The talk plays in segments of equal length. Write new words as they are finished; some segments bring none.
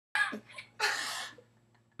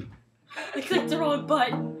I clicked the wrong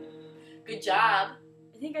button. Good job.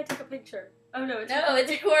 I think I took a picture. Oh no, it's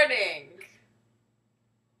it's recording.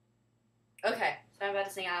 Okay, so I'm about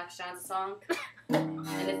to sing Alex John's song,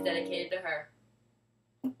 and it's dedicated to her.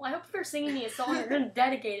 Well, I hope if you're singing me a song, you're going to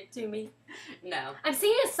dedicate it to me. No. I'm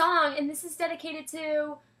singing a song, and this is dedicated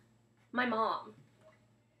to my mom.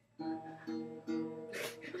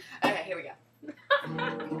 Okay, here we go.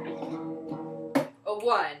 A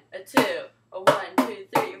 1, a 2, a 1, 2,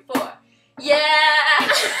 3, 4. Yeah!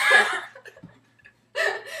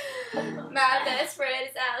 My best friend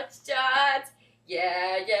is Alex Johns.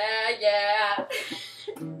 Yeah, yeah, yeah.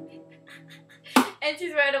 And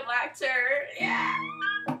she's wearing a black shirt. Yeah.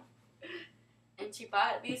 And she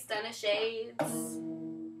bought these stunner shades.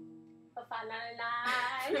 For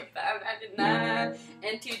 $5.99. $5.99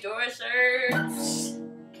 and 2 Dora shirts.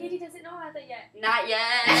 Katie doesn't know about that yet. Not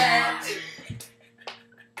yet.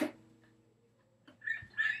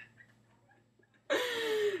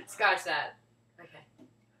 Scratch that. Okay.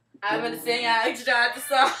 I'm gonna sing Alex John's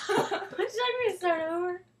song. Should I me to start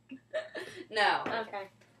over? No. Okay.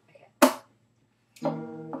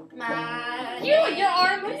 Your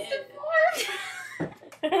arm was deformed.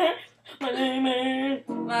 My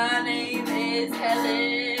name is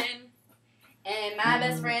Helen. And my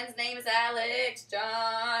best friend's name is Alex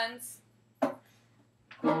Johns.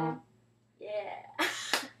 Yeah.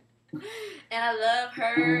 And I love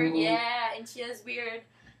her, yeah. And she has weird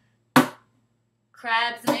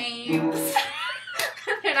crabs names.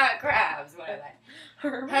 They're not crabs, what are they?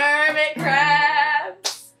 Hermit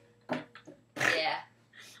crabs. Yeah.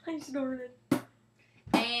 I snorted.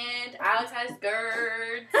 And Alex has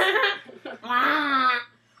GERDs.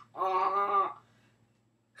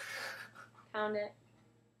 Found it.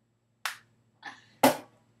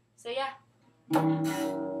 So yeah.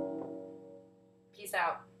 Peace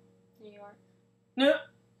out. New York. No.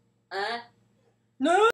 No.